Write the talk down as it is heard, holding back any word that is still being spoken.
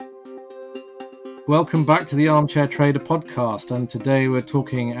Welcome back to the Armchair Trader podcast, and today we're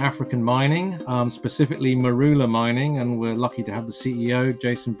talking African mining, specifically Marula mining, and we're lucky to have the CEO,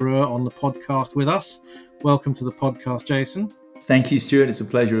 Jason Brewer, on the podcast with us. Welcome to the podcast, Jason. Thank you, Stuart. It's a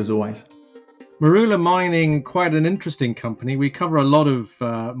pleasure as always. Marula Mining, quite an interesting company. We cover a lot of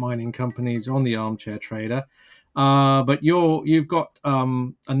mining companies on the Armchair Trader, but you've got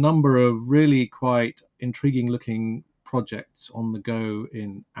a number of really quite intriguing-looking projects on the go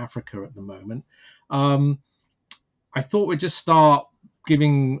in Africa at the moment. I thought we'd just start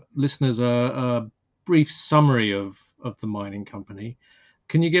giving listeners a brief summary of the mining company.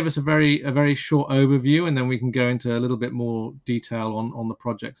 Can you give us a very short overview, and then we can go into a little bit more detail on the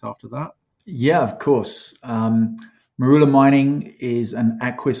projects after that? Yeah, of course. Marula Mining is an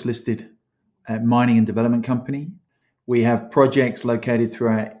Aquis listed mining and development company. We have projects located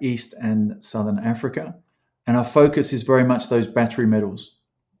throughout East and Southern Africa, and our focus is very much those battery metals.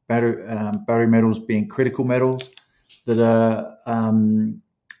 Battery metals being critical metals that are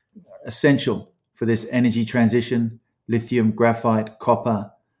essential for this energy transition: lithium, graphite,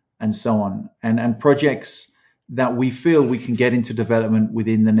 copper, and so on. And projects that we feel we can get into development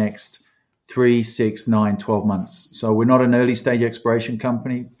within the next 3, 6, 9, 12 months. So we're not an early stage exploration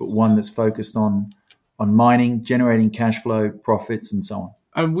company, but one that's focused on mining, generating cash flow, profits, and so on.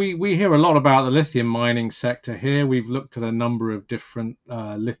 And we hear a lot about the lithium mining sector here. We've looked at a number of different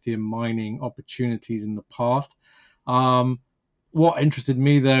lithium mining opportunities in the past. What interested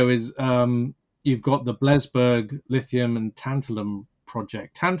me, though, is you've got the Blesberg lithium and tantalum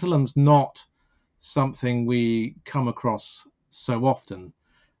project. Tantalum's not something we come across so often.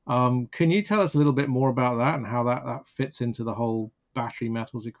 Can you tell us a little bit more about that and how that fits into the whole battery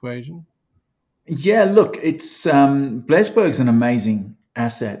metals equation? Yeah, look, it's Blesberg's an amazing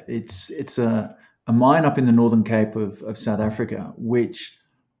asset. It's a mine up in the Northern Cape of South Africa, which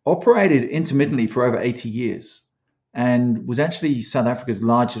operated intermittently for over 80 years and was actually South Africa's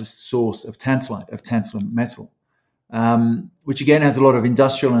largest source of tantalite, of tantalum metal, which again has a lot of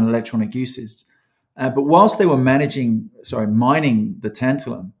industrial and electronic uses. But whilst they were mining the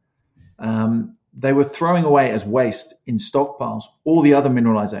tantalum, they were throwing away as waste in stockpiles all the other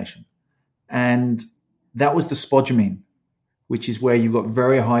mineralization. And that was the spodumene, which is where you've got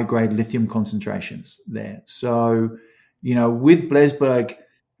very high grade lithium concentrations there. So, with Blesberg,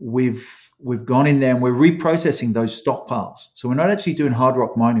 we've gone in there and we're reprocessing those stockpiles. So we're not actually doing hard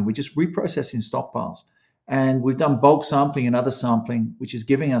rock mining. We're just reprocessing stockpiles. And we've done bulk sampling and other sampling, which is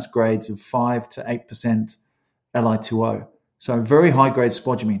giving us grades of 5 to 8% Li2O. So very high grade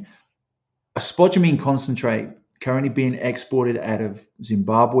spodumene. A spodumene concentrate currently being exported out of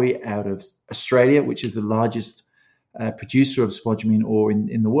Zimbabwe, out of Australia, which is the largest producer of spodumene ore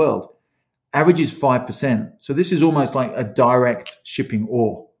in the world, averages 5%. So this is almost like a direct shipping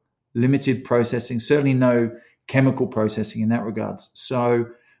ore, limited processing, certainly no chemical processing in that regards. So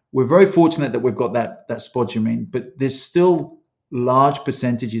we're very fortunate that we've got that spodumene, but there's still large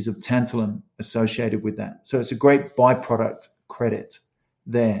percentages of tantalum associated with that. So it's a great byproduct credit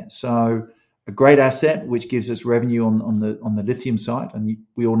there. So a great asset, which gives us revenue on the lithium side. And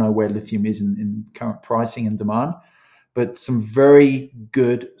we all know where lithium is in current pricing and demand, but some very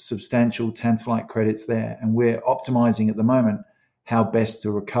good, substantial tantalite credits there. And we're optimizing at the moment how best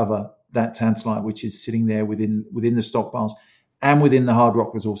to recover that tantalite, which is sitting there within the stockpiles and within the hard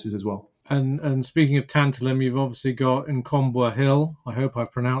rock resources as well. And speaking of tantalum, you've obviously got Nkombwa Hill, I hope I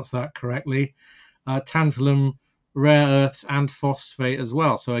pronounced that correctly, tantalum, rare earths and phosphate as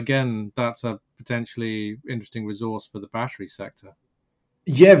well. So again, that's a potentially interesting resource for the battery sector.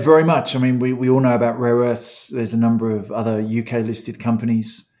 Yeah, very much. I mean, we all know about rare earths. There's a number of other UK listed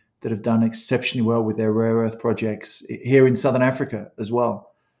companies that have done exceptionally well with their rare earth projects here in Southern Africa as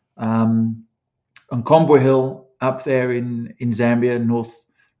well. Nkombwa Hill up there in Zambia,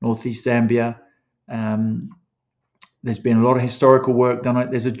 northeast Zambia. There's been a lot of historical work done on it.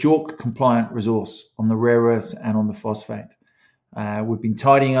 There's a JORC compliant resource on the rare earths and on the phosphate. We've been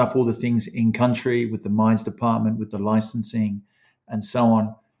tidying up all the things in country with the mines department, with the licensing and so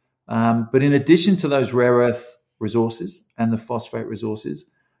on. But in addition to those rare earth resources and the phosphate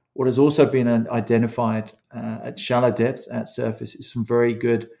resources, what has also been identified at shallow depths at surface is some very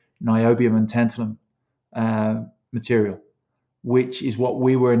good niobium and tantalum material, which is what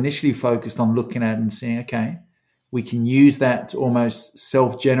we were initially focused on looking at and saying, okay, we can use that to almost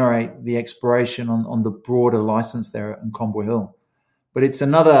self-generate the exploration on the broader license there at Nkombwa Hill. But it's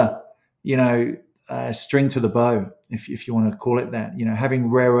another, string to the bow, if you want to call it that. Having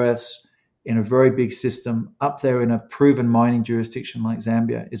rare earths in a very big system up there in a proven mining jurisdiction like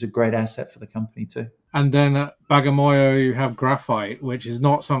Zambia is a great asset for the company too. And then at Bagamoyo, you have graphite, which is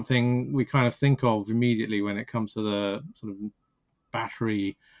not something we kind of think of immediately when it comes to the sort of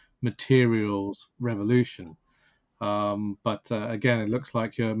battery materials revolution. But again, it looks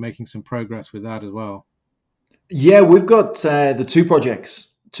like you're making some progress with that as well. Yeah, we've got two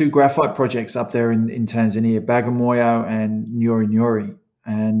graphite projects up there in Tanzania, Bagamoyo and Nyori Nyori.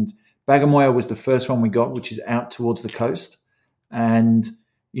 And Bagamoyo was the first one we got, which is out towards the coast. And,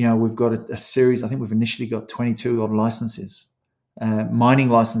 we've got a series, I think we've initially got 22 odd licenses, mining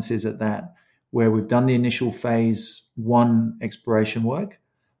licenses at that, where we've done the initial phase 1 exploration work,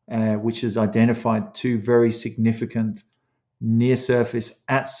 which has identified 2 very significant near surface,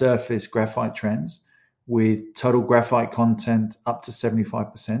 at surface graphite trends with total graphite content up to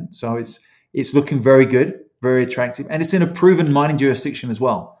 75%. So it's looking very good, very attractive. And it's in a proven mining jurisdiction as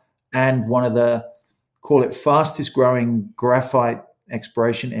well. And one of the, call it, fastest growing graphite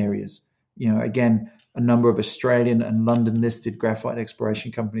exploration areas. Again, a number of Australian and London listed graphite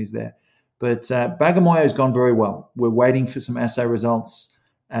exploration companies there. But Bagamoyo has gone very well. We're waiting for some assay results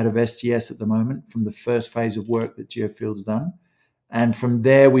out of STS at the moment from the first phase of work that Geofield's done. And from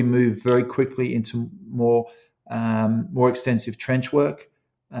there, we move very quickly into more extensive trench work,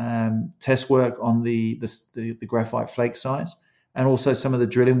 test work on the graphite flake size, and also some of the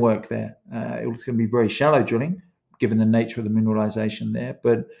drilling work there. It's going to be very shallow drilling, given the nature of the mineralization there,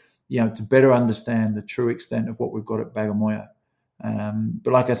 but to better understand the true extent of what we've got at Bagamoyo.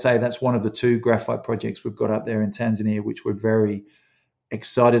 But like I say, that's one of the 2 graphite projects we've got up there in Tanzania, which we're very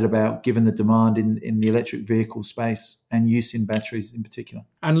excited about, given the demand in the electric vehicle space and use in batteries in particular.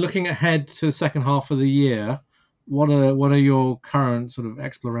 And looking ahead to the second half of the year, what are your current sort of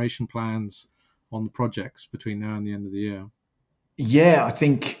exploration plans on the projects between now and the end of the year? Yeah, I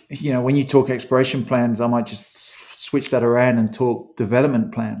think, when you talk exploration plans, I might just switch that around and talk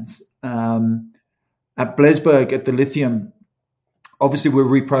development plans. At Blesberg, at the lithium, obviously we're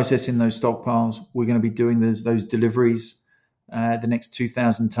reprocessing those stockpiles. We're going to be doing those deliveries, the next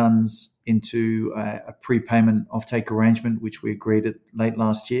 2,000 tons into a prepayment offtake arrangement, which we agreed at late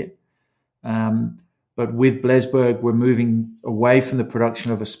last year. But with Blesberg, we're moving away from the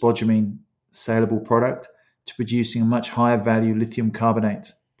production of a spodumene saleable product to producing a much higher value lithium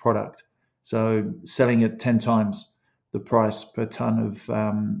carbonate product. So selling at 10 times the price per ton of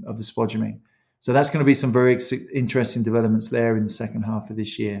the spodumene. So that's going to be some very interesting developments there in the second half of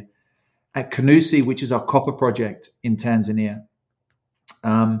this year. At Kanusi, which is our copper project in Tanzania,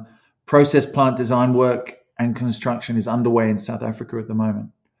 process plant design work and construction is underway in South Africa at the moment.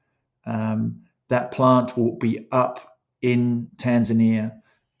 That plant will be up in Tanzania,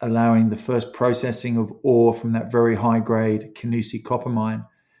 allowing the first processing of ore from that very high-grade Kanusi copper mine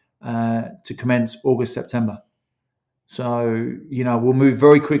to commence August, September. So, we'll move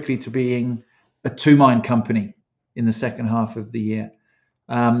very quickly to being a 2-mine company in the second half of the year.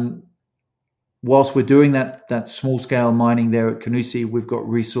 Whilst we're doing that small-scale mining there at Kanusi, we've got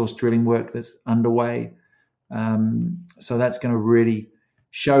resource drilling work that's underway. So that's going to really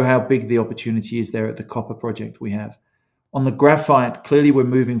show how big the opportunity is there at the copper project we have. On the graphite, clearly we're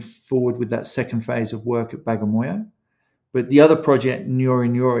moving forward with that second phase of work at Bagamoyo. But the other project,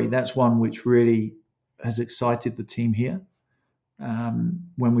 Nyori Nyori, that's one which really has excited the team here.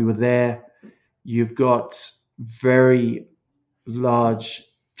 When we were there, you've got very large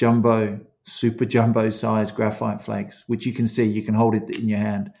super jumbo size graphite flakes, which you can see, you can hold it in your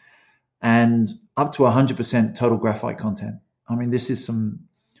hand, and up to 100% total graphite content. I mean, this is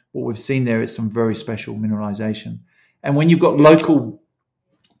what we've seen there is some very special mineralization. And when you've got local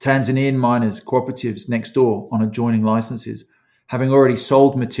Tanzanian miners, cooperatives next door on adjoining licenses, having already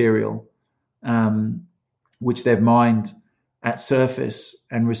sold material, which they've mined at surface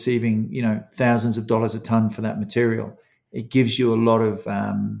and receiving, thousands of dollars a ton for that material, it gives you a lot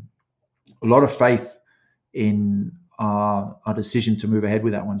of faith in our decision to move ahead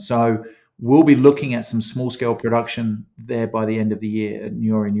with that one. So we'll be looking at some small scale production there by the end of the year at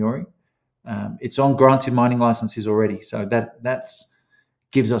Nyori Nyori. It's on granted mining licenses already, so that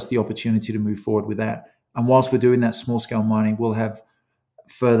gives us the opportunity to move forward with that. And whilst we're doing that small scale mining, we'll have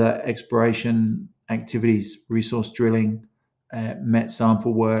further exploration activities, resource drilling, met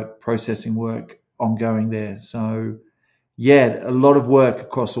sample work, processing work ongoing there. So yeah, a lot of work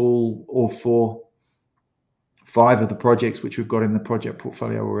across all 5 of the projects which we've got in the project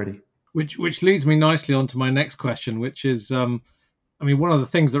portfolio already. Which leads me nicely on to my next question, which is, one of the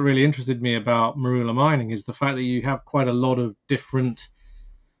things that really interested me about Marula Mining is the fact that you have quite a lot of different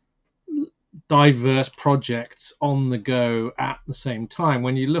diverse projects on the go at the same time.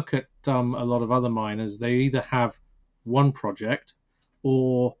 When you look at a lot of other miners, they either have one project,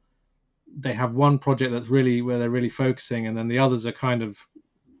 or they have one project that's really where they're really focusing, and then the others are kind of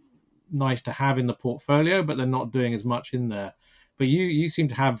nice to have in the portfolio, but they're not doing as much in there. But you seem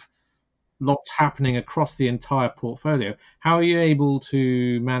to have lots happening across the entire portfolio. How are you able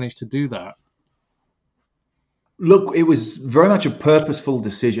to manage to do that? Look, it was very much a purposeful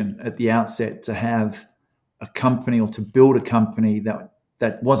decision at the outset to have a company, or to build a company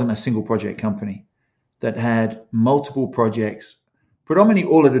that wasn't a single project company, that had multiple projects,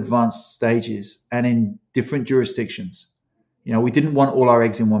 predominantly all at advanced stages and in different jurisdictions. We didn't want all our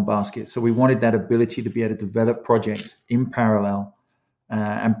eggs in one basket. So we wanted that ability to be able to develop projects in parallel,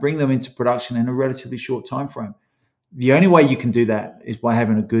 and bring them into production in a relatively short time frame. The only way you can do that is by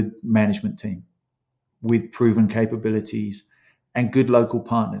having a good management team with proven capabilities and good local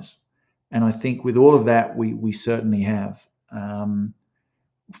partners. And I think with all of that, we certainly have,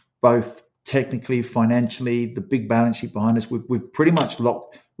 both technically, financially, the big balance sheet behind us. We've pretty much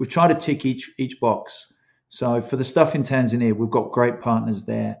locked. We've tried to tick each box. So for the stuff in Tanzania, we've got great partners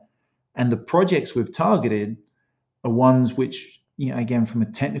there, and the projects we've targeted are ones which, again, from a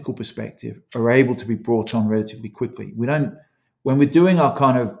technical perspective, are able to be brought on relatively quickly. When we're doing our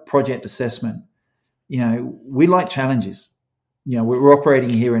kind of project assessment, we like challenges. We're operating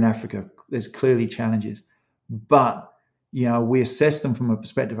here in Africa. There's clearly challenges, but we assess them from a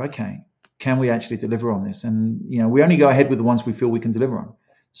perspective. Okay, can we actually deliver on this? And we only go ahead with the ones we feel we can deliver on.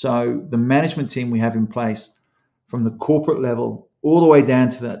 So the management team we have in place, from the corporate level all the way down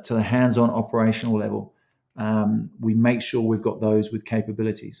to the hands-on operational level, we make sure we've got those with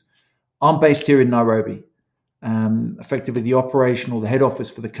capabilities. I'm based here in Nairobi. Effectively, the head office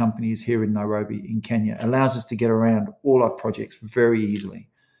for the company is here in Nairobi in Kenya. It allows us to get around all our projects very easily.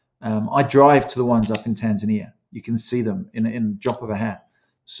 I drive to the ones up in Tanzania. You can see them in a drop of a hat.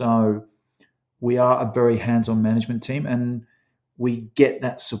 So we are a very hands-on management team, and we get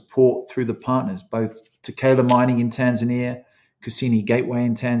that support through the partners, both Takela Mining in Tanzania, Kusini Gateway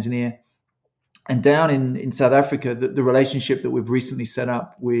in Tanzania, and down in South Africa, the relationship that we've recently set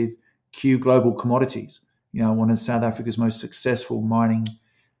up with Q Global Commodities, one of South Africa's most successful mining,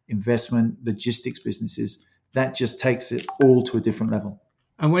 investment, logistics businesses. That just takes it all to a different level.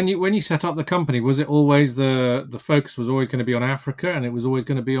 And when you set up the company, was it always the focus was always going to be on Africa, and it was always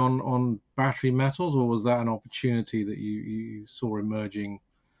going to be on battery metals, or was that an opportunity that you saw emerging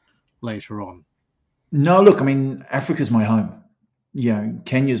later on? No, look, I mean, Africa's my home.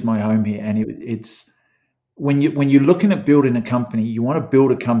 Kenya's my home here, and it's when you're looking at building a company, you want to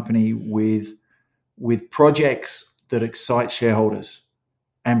build a company with projects that excite shareholders,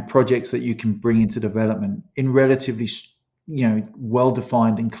 and projects that you can bring into development in relatively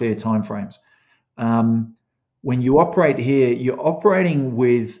well-defined and clear timeframes. When you operate here, you're operating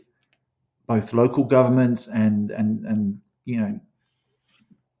with both local governments and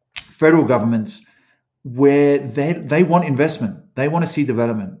federal governments, where they want investment, they want to see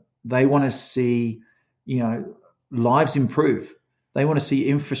development, they want to see lives improve, they want to see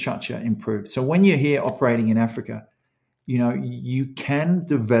infrastructure improve. So when you're here operating in Africa, you can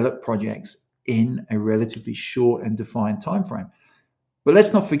develop projects in a relatively short and defined time frame. But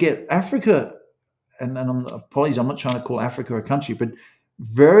let's not forget, Africa, and apologies, I'm not trying to call Africa a country, but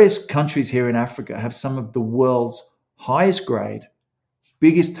various countries here in Africa have some of the world's highest grade,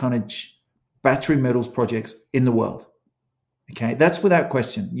 biggest tonnage battery metals projects in the world. Okay, that's without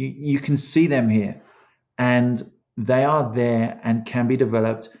question. You can see them here, and they are there and can be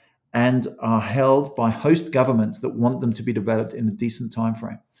developed, and are held by host governments that want them to be developed in a decent time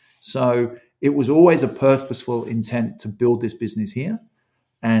frame. So it was always a purposeful intent to build this business here,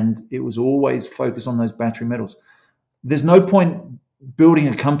 and it was always focused on those battery metals. There's no point building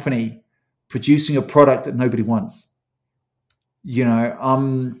a company producing a product that nobody wants.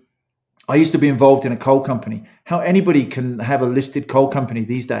 I used to be involved in a coal company. How anybody can have a listed coal company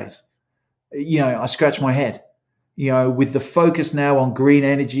these days? I scratch my head. With the focus now on green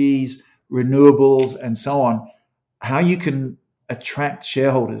energies, renewables, and so on, how you can attract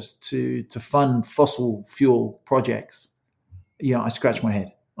shareholders to fund fossil fuel projects. I scratch my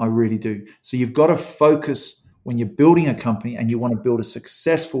head. I really do. So you've got to focus when you're building a company and you want to build a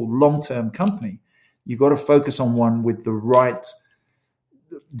successful long-term company. You've got to focus on one with the right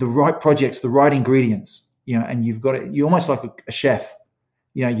projects, the right ingredients. And you're almost like a chef.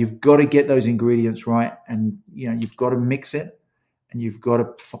 You've got to get those ingredients right, and you've got to mix it, and you've got to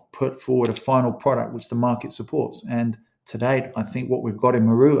put forward a final product which the market supports. And to date, I think what we've got in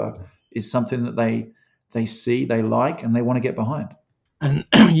Marula is something that they see, they like, and they want to get behind. And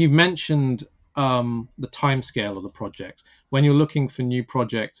you mentioned the time scale of the projects? When you're looking for new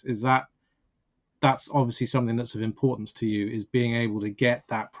projects, that's obviously something that's of importance to you, is being able to get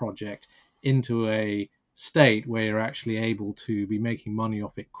that project into a state where you're actually able to be making money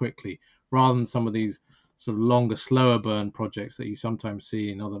off it quickly, rather than some of these sort of longer, slower burn projects that you sometimes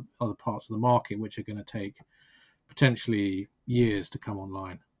see in other parts of the market, which are going to take potentially years to come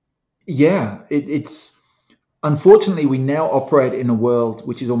online. Yeah, it's unfortunately we now operate in a world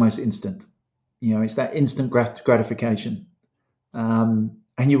which is almost instant. It's that instant gratification.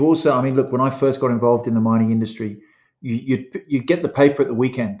 And you've also, I mean, look, when I first got involved in the mining industry, you'd get the paper at the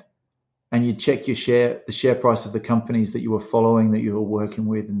weekend and you'd check the share price of the companies that you were following, that you were working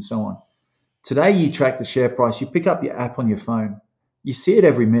with, and so on. Today, you track the share price. You pick up your app on your phone. You see it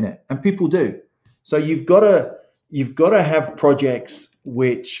every minute, and people do. So you've got to have projects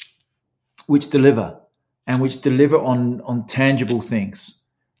which deliver, and which deliver on tangible things.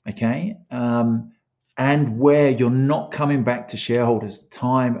 Okay. And where you're not coming back to shareholders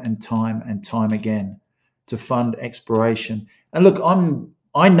time and time and time again to fund exploration. And look,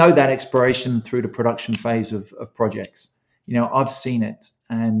 I know that exploration through the production phase of projects. I've seen it.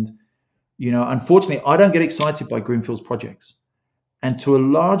 And, unfortunately, I don't get excited by greenfields projects. And to a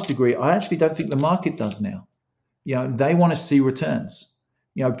large degree, I actually don't think the market does now. They want to see returns.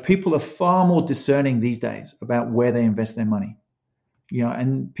 People are far more discerning these days about where they invest their money.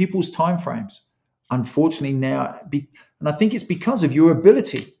 And people's timeframes, unfortunately now, and I think it's because of your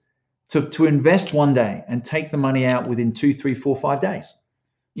ability to invest one day and take the money out within 2, 3, 4, 5 days.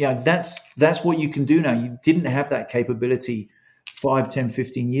 That's what you can do now. You didn't have that capability 5, 10,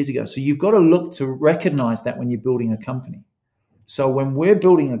 15 years ago. So you've got to look to recognize that when you're building a company. So when we're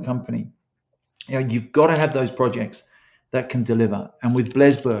building a company, you've got to have those projects that can deliver. And with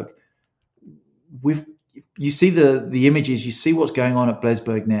Blesberg, you see the images, you see what's going on at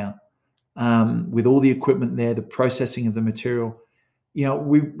Blesberg now, with all the equipment there, the processing of the material.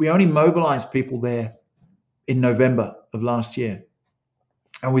 We only mobilized people there in November of last year,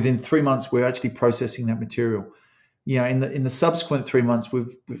 and within 3 months we're actually processing that material. In the subsequent 3 months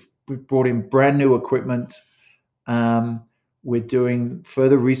we've brought in brand new equipment. We're doing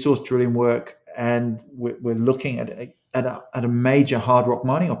further resource drilling work, and we're looking at a major hard rock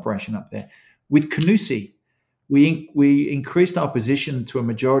mining operation up there. With Canusi, we increased our position to a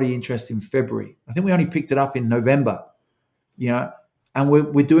majority interest in February. I think we only picked it up in November. And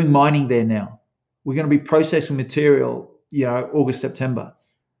we're doing mining there now. We're going to be processing material, August, September.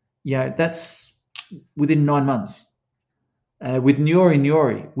 That's within 9 months. With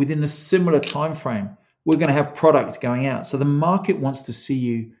Nuri, within a similar time frame, we're going to have product going out. So the market wants to see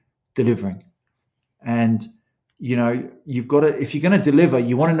you delivering. And, you've got to, if you're going to deliver,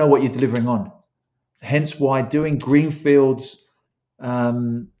 you want to know what you're delivering on. Hence why doing greenfields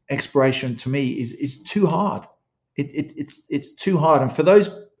exploration to me is too hard. It's too hard. And for those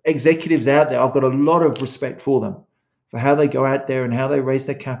executives out there, I've got a lot of respect for them, for how they go out there and how they raise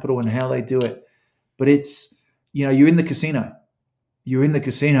their capital and how they do it. But it's, you're in the casino. You're in the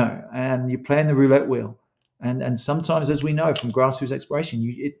casino and you're playing the roulette wheel. And sometimes, as we know from grassroots exploration,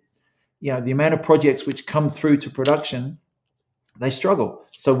 the amount of projects which come through to production, they struggle.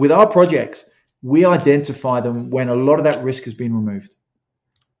 So with our projects, we identify them when a lot of that risk has been removed.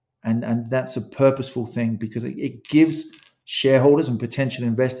 And that's a purposeful thing, because it gives shareholders and potential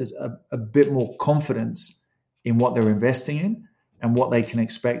investors a bit more confidence in what they're investing in and what they can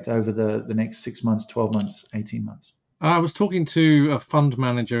expect over the next 6 months, 12 months, 18 months. I was talking to a fund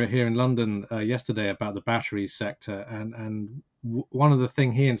manager here in London yesterday about the batteries sector, and one of the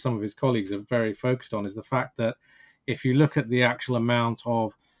things he and some of his colleagues are very focused on is the fact that if you look at the actual amount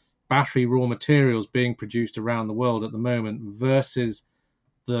of battery raw materials being produced around the world at the moment versus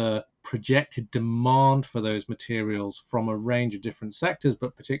the projected demand for those materials from a range of different sectors,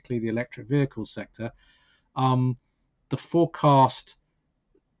 but particularly the electric vehicle sector, the forecast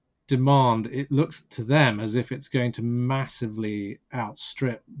demand, it looks to them as if it's going to massively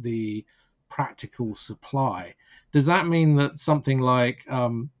outstrip the practical supply. Does that mean that something like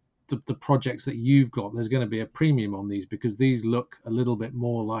the projects that you've got, there's going to be a premium on these because these look a little bit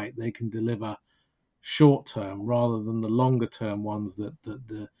more like they can deliver short term rather than the longer term ones that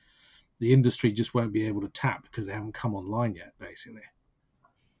the industry just won't be able to tap because they haven't come online yet, basically?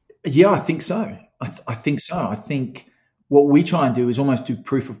 Yeah, I think so. I think so. I think what we try and do is almost do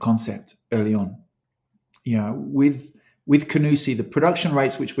proof of concept early on. With Canusi, the production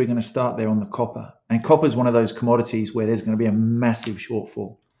rates which we're going to start there on the copper, and copper is one of those commodities where there's going to be a massive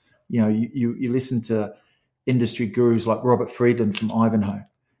shortfall. You listen to industry gurus like Robert Friedland from Ivanhoe,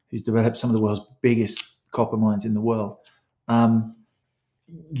 who's developed some of the world's biggest copper mines in the world.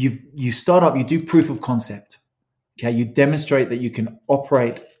 you start up, you do proof of concept. Okay, you demonstrate that you can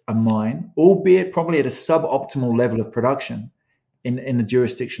operate a mine, albeit probably at a suboptimal level of production in the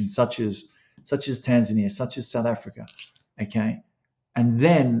jurisdiction such as Tanzania, such as South Africa. Okay, and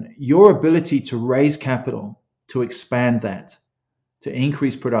then your ability to raise capital to expand that, to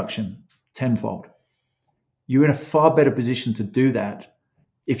increase production tenfold, you're in a far better position to do that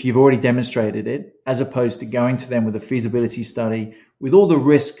if you've already demonstrated it, as opposed to going to them with a feasibility study with all the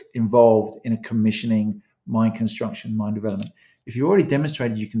risk involved in a commissioning, mine construction, mine development. If you already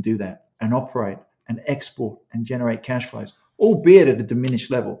demonstrated you can do that and operate and export and generate cash flows, albeit at a diminished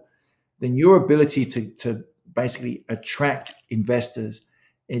level, then your ability to basically attract investors,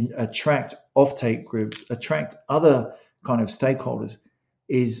 attract offtake groups, attract other kind of stakeholders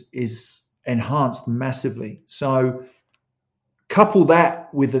is enhanced massively. So couple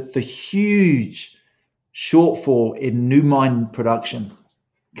that with the huge shortfall in new mine production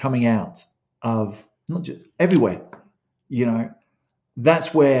coming out of not just everywhere,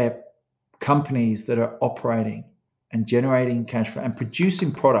 that's where companies that are operating and generating cash flow and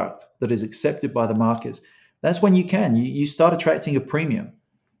producing product that is accepted by the markets, that's when you start attracting a premium,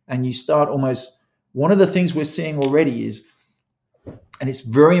 and you start almost, one of the things we're seeing already is, and it's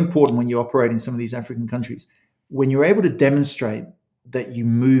very important when you operate in some of these African countries, when you're able to demonstrate that you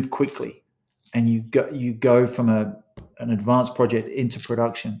move quickly and you go from an advanced project into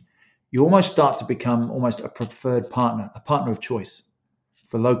production, you almost start to become almost a preferred partner, a partner of choice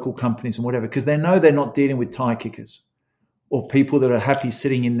for local companies and whatever, because they know they're not dealing with tire kickers or people that are happy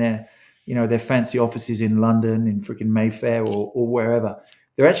sitting in their fancy offices in London, in freaking Mayfair or wherever.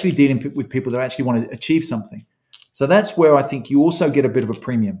 They're actually dealing with people that actually want to achieve something. So that's where I think you also get a bit of a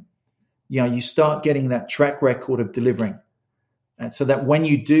premium. You start getting that track record of delivering. And so that when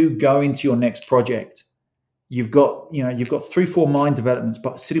you do go into your next project, you've got 3-4 mine developments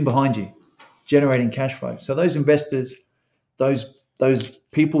but sitting behind you, generating cash flow. So those investors, those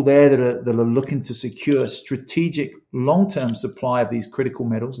people there that are looking to secure strategic long-term supply of these critical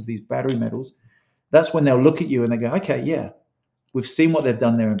metals, of these battery metals, that's when they'll look at you and they go, okay, yeah, we've seen what they've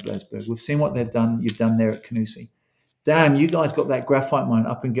done there in Blesberg. We've seen what you've done there at Canusi. Damn, you guys got that graphite mine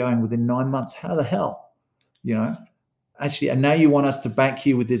up and going within 9 months. How the hell? Actually, and now you want us to back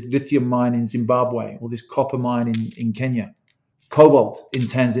you with this lithium mine in Zimbabwe or this copper mine in Kenya, cobalt in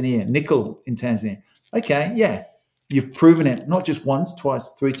Tanzania, nickel in Tanzania. Okay, yeah, you've proven it not just once,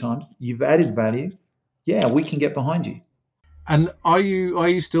 twice, 3 times. You've added value. Yeah, we can get behind you. And are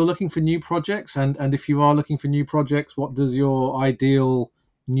you still looking for new projects? And if you are looking for new projects, what does your ideal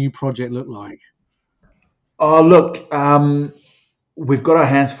new project look like? Oh, look, we've got our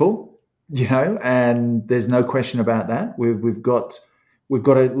hands full, and there's no question about that. We've got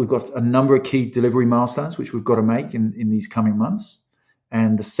a number of key delivery milestones which we've got to make in these coming months,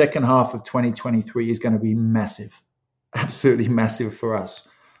 and the second half of 2023 is going to be massive, absolutely massive for us.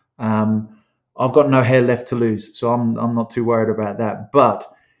 I've got no hair left to lose, so I'm not too worried about that.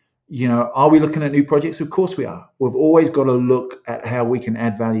 But are we looking at new projects? Of course we are. We've always got to look at how we can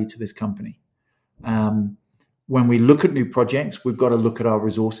add value to this company. When we look at new projects, we've got to look at our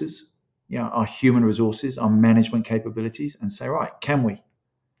resources, our human resources, our management capabilities, and say, right, can we?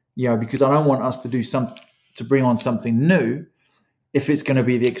 Because I don't want us to bring on something new if it's going to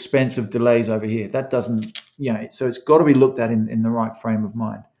be the expense of delays over here. That doesn't, so it's got to be looked at in the right frame of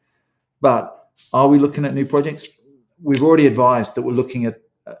mind. But are we looking at new projects? We've already advised that we're looking at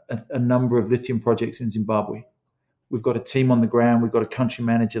a number of lithium projects in Zimbabwe. We've got a team on the ground. We've got a country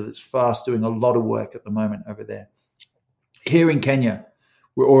manager that's fast doing a lot of work at the moment over there. Here in Kenya,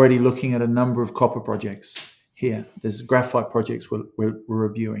 we're already looking at a number of copper projects here. There's graphite projects we're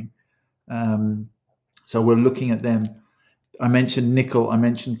reviewing. So we're looking at them. I mentioned nickel. I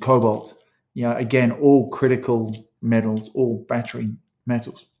mentioned cobalt. Again, all critical metals, all battery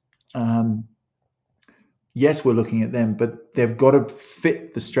metals. Yes, we're looking at them, but they've got to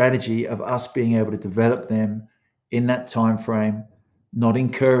fit the strategy of us being able to develop them in that time frame, not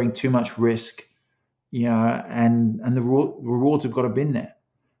incurring too much risk, and the rewards have got to be in there.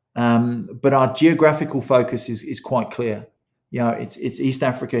 But our geographical focus is quite clear. It's East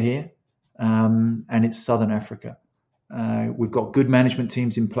Africa here, and it's Southern Africa. We've got good management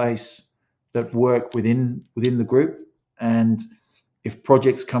teams in place that work within the group, and if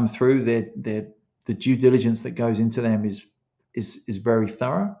projects come through, the due diligence that goes into them is very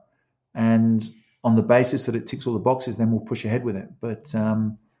thorough, and on the basis that it ticks all the boxes, then we'll push ahead with it. But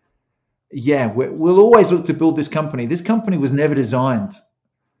we'll always look to build this company. This company was never designed,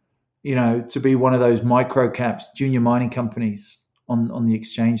 to be one of those micro caps, junior mining companies on the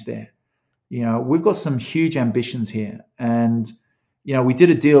exchange there. We've got some huge ambitions here, and We did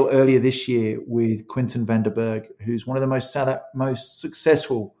a deal earlier this year with Quinton van der Berg, who's one of the most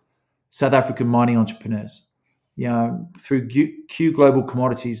successful South African mining entrepreneurs. Through Q Global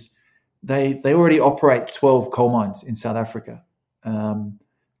Commodities, they already operate 12 coal mines in South Africa.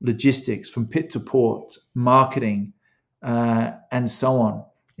 Logistics from pit to port, marketing, and so on.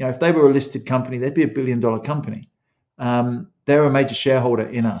 If they were a listed company, they'd be $1 billion company. They're a major shareholder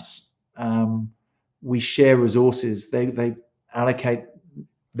in us. We share resources. They allocate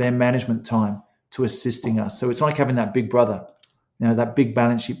their management time to assisting us. So it's like having that big brother, that big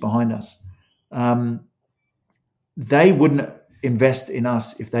balance sheet behind us. They wouldn't invest in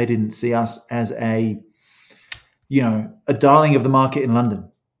us if they didn't see us as a darling of the market in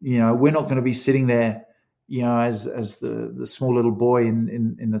London. We're not going to be sitting there, as the small little boy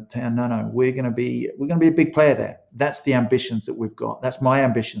in the town. No, we're going to be a big player there. That's the ambitions that we've got. That's my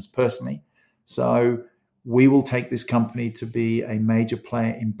ambitions personally. So we will take this company to be a major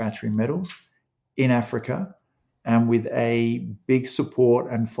player in battery metals in Africa, and with a big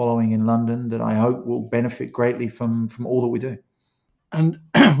support and following in London that I hope will benefit greatly from all that we do. And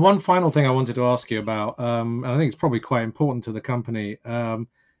one final thing I wanted to ask you about, and I think it's probably quite important to the company. And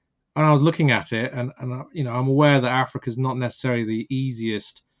I was looking at it, and I'm aware that Africa is not necessarily the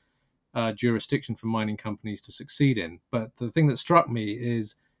easiest jurisdiction for mining companies to succeed in. But the thing that struck me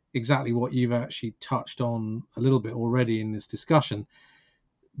is exactly what you've actually touched on a little bit already in this discussion.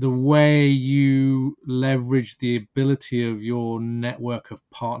 The way you leverage the ability of your network of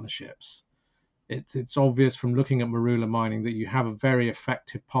partnerships. It's obvious from looking at Marula Mining that you have a very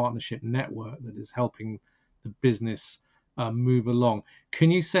effective partnership network that is helping the business move along.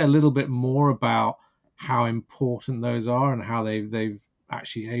 Can you say a little bit more about how important those are and how they've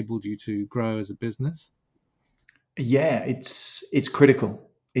actually enabled you to grow as a business? Yeah, it's critical.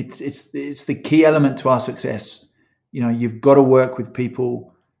 It's the key element to our success. You've got to work with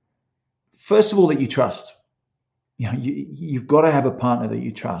people, first of all, that you trust. You've got to have a partner that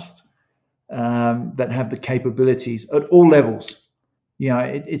you trust, that have the capabilities at all levels.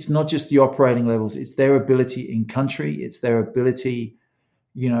 It's not just the operating levels. It's their ability in country. It's their ability,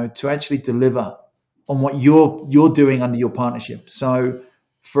 to actually deliver on what you're doing under your partnership. So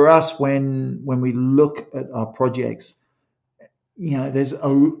for us, when we look at our projects,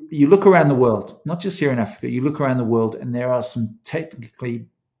 you look around the world, not just here in Africa, you look around the world and there are some technically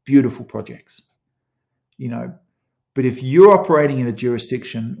beautiful projects, but if you're operating in a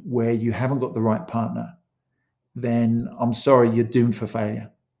jurisdiction where you haven't got the right partner, then I'm sorry, you're doomed for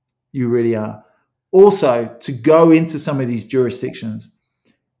failure. You really are. Also, to go into some of these jurisdictions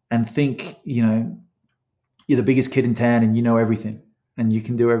and think, you're the biggest kid in town and you know everything and you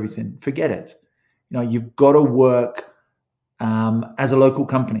can do everything, forget it. You've got to work as a local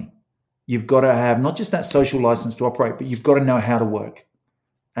company. You've got to have not just that social license to operate, but you've got to know how to work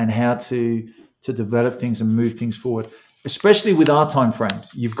and how to develop things and move things forward, especially with our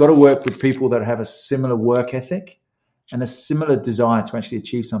timeframes. You've got to work with people that have a similar work ethic and a similar desire to actually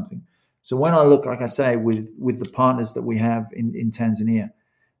achieve something. So when I look, like I say, with the partners that we have in Tanzania,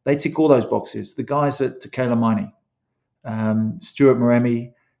 they tick all those boxes. The guys at Takela Mining, Stuart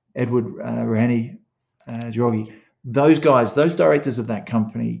Maremi, Edward Raheni, Jorogi, those guys, those directors of that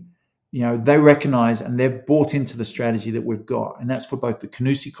company, they recognize and they've bought into the strategy that we've got. And that's for both the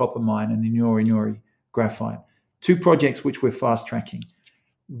Kanusi copper mine and the Nyori graphite, two projects which we're fast tracking.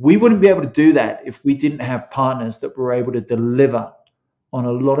 We wouldn't be able to do that if we didn't have partners that were able to deliver on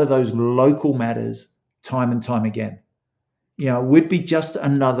a lot of those local matters time and time again. We'd be just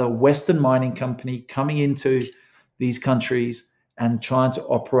another Western mining company coming into these countries and trying to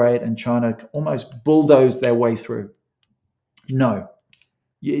operate and trying to almost bulldoze their way through. No.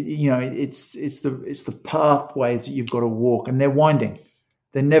 It's the pathways that you've got to walk, and they're winding.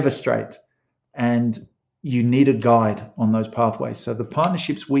 They're never straight. And you need a guide on those pathways. So the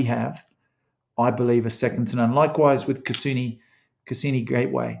partnerships we have, I believe, are second to none. Likewise with Cassini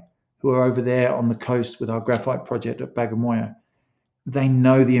Gateway, who are over there on the coast with our graphite project at Bagamoyo. They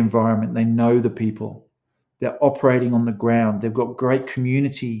know the environment. They know the people. They're operating on the ground. They've got great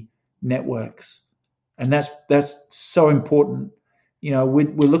community networks. And that's so important.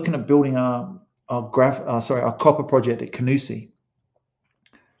 We're looking at building our copper project at Kanusi.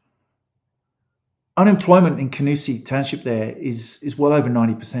 Unemployment in Kanusi Township there is well over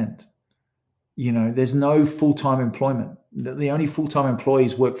 90%. There's no full-time employment. The only full-time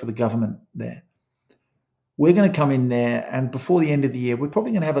employees work for the government there. We're going to come in there, and before the end of the year, we're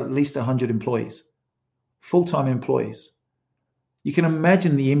probably going to have at least 100 employees, full-time employees. You can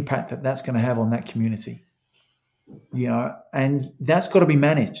imagine the impact that's going to have on that community. And that's got to be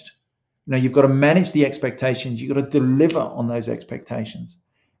managed. You've got to manage the expectations. You've got to deliver on those expectations.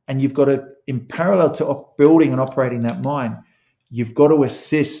 And you've got to, in parallel to building and operating that mine, you've got to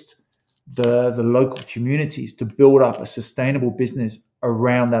assist the local communities to build up a sustainable business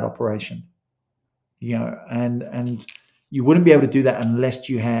around that operation. And you wouldn't be able to do that unless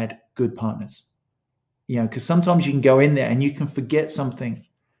you had good partners. Because sometimes you can go in there and you can forget something,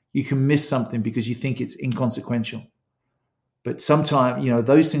 you can miss something because you think it's inconsequential. But sometimes,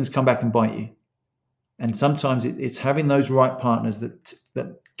 those things come back and bite you. And sometimes it's having those right partners that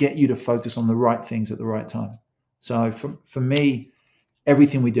get you to focus on the right things at the right time. So for me,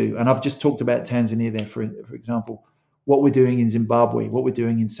 everything we do, and I've just talked about Tanzania there, for example, what we're doing in Zimbabwe, what we're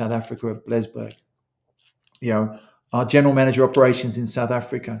doing in South Africa at Blesberg. Our general manager operations in South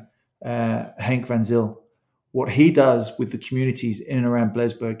Africa, Henk van Zyl, what he does with the communities in and around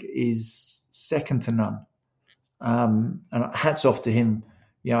Blesberg is second to none. And hats off to him.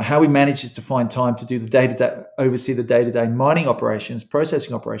 How he manages to find time to do the day-to-day, oversee the day-to-day mining operations,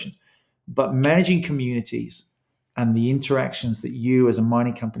 processing operations, but managing communities and the interactions that you as a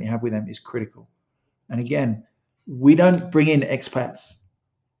mining company have with them is critical. And again, we don't bring in expats.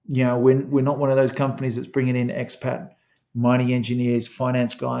 We're not one of those companies that's bringing in expat mining engineers,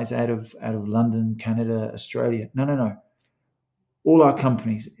 finance guys out of London, Canada, Australia. No. All our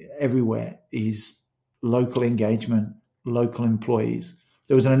companies everywhere is local engagement, local employees.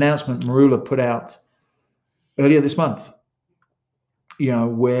 There was an announcement Marula put out earlier this month,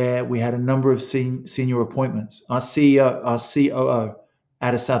 where we had a number of senior appointments. Our CEO, our COO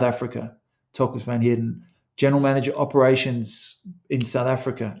out of South Africa, Tokus van Heerden, General Manager Operations in South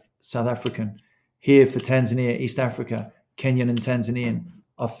Africa, South African, here for Tanzania, East Africa, Kenyan and Tanzanian,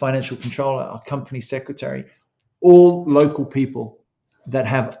 our financial controller, our company secretary, all local people that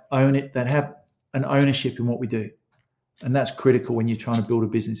have an ownership in what we do. And that's critical when you're trying to build a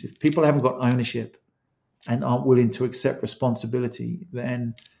business. If people haven't got ownership and aren't willing to accept responsibility,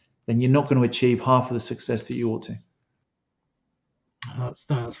 then you're not going to achieve half of the success that you ought to.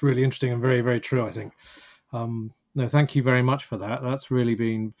 That's really interesting and very, very true, I think. No, thank you very much for that. That's really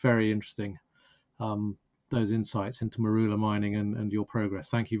been very interesting, those insights into Marula mining and your progress.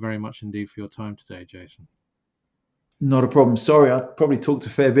 Thank you very much indeed for your time today, Jason. Not a problem. Sorry, I probably talked a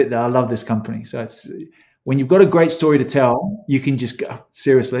fair bit there. I love this company. So it's when you've got a great story to tell, you can just go,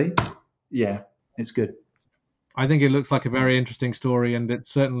 seriously, yeah, it's good. I think it looks like a very interesting story, and it's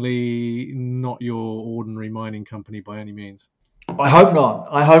certainly not your ordinary mining company by any means. I hope not.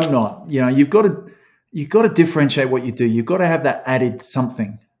 You've got to differentiate what you do. You've got to have that added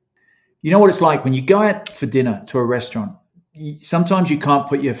something. You know what it's like when you go out for dinner to a restaurant. Sometimes you can't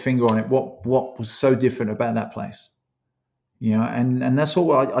put your finger on it. What was so different about that place? And that's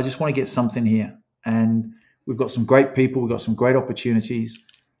what I just want to get something here. And we've got some great people. We've got some great opportunities.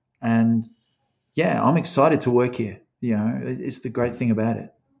 And yeah, I'm excited to work here. It's the great thing about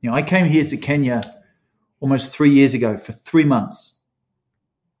it. I came here to Kenya almost 3 years ago for 3 months.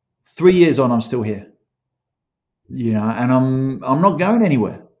 3 years on, I'm still here. And I'm not going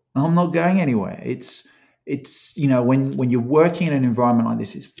anywhere. I'm not going anywhere. It's when you're working in an environment like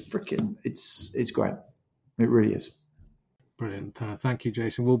this, it's great. It really is. Brilliant. Thank you,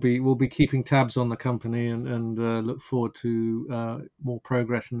 Jason. We'll be keeping tabs on the company and look forward to more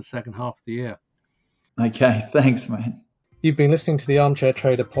progress in the second half of the year. Okay, thanks, man. You've been listening to the Armchair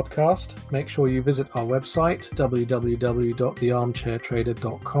Trader podcast. Make sure you visit our website,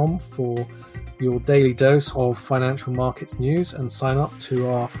 www.thearmchairtrader.com, for your daily dose of financial markets news and sign up to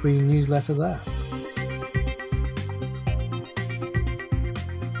our free newsletter there.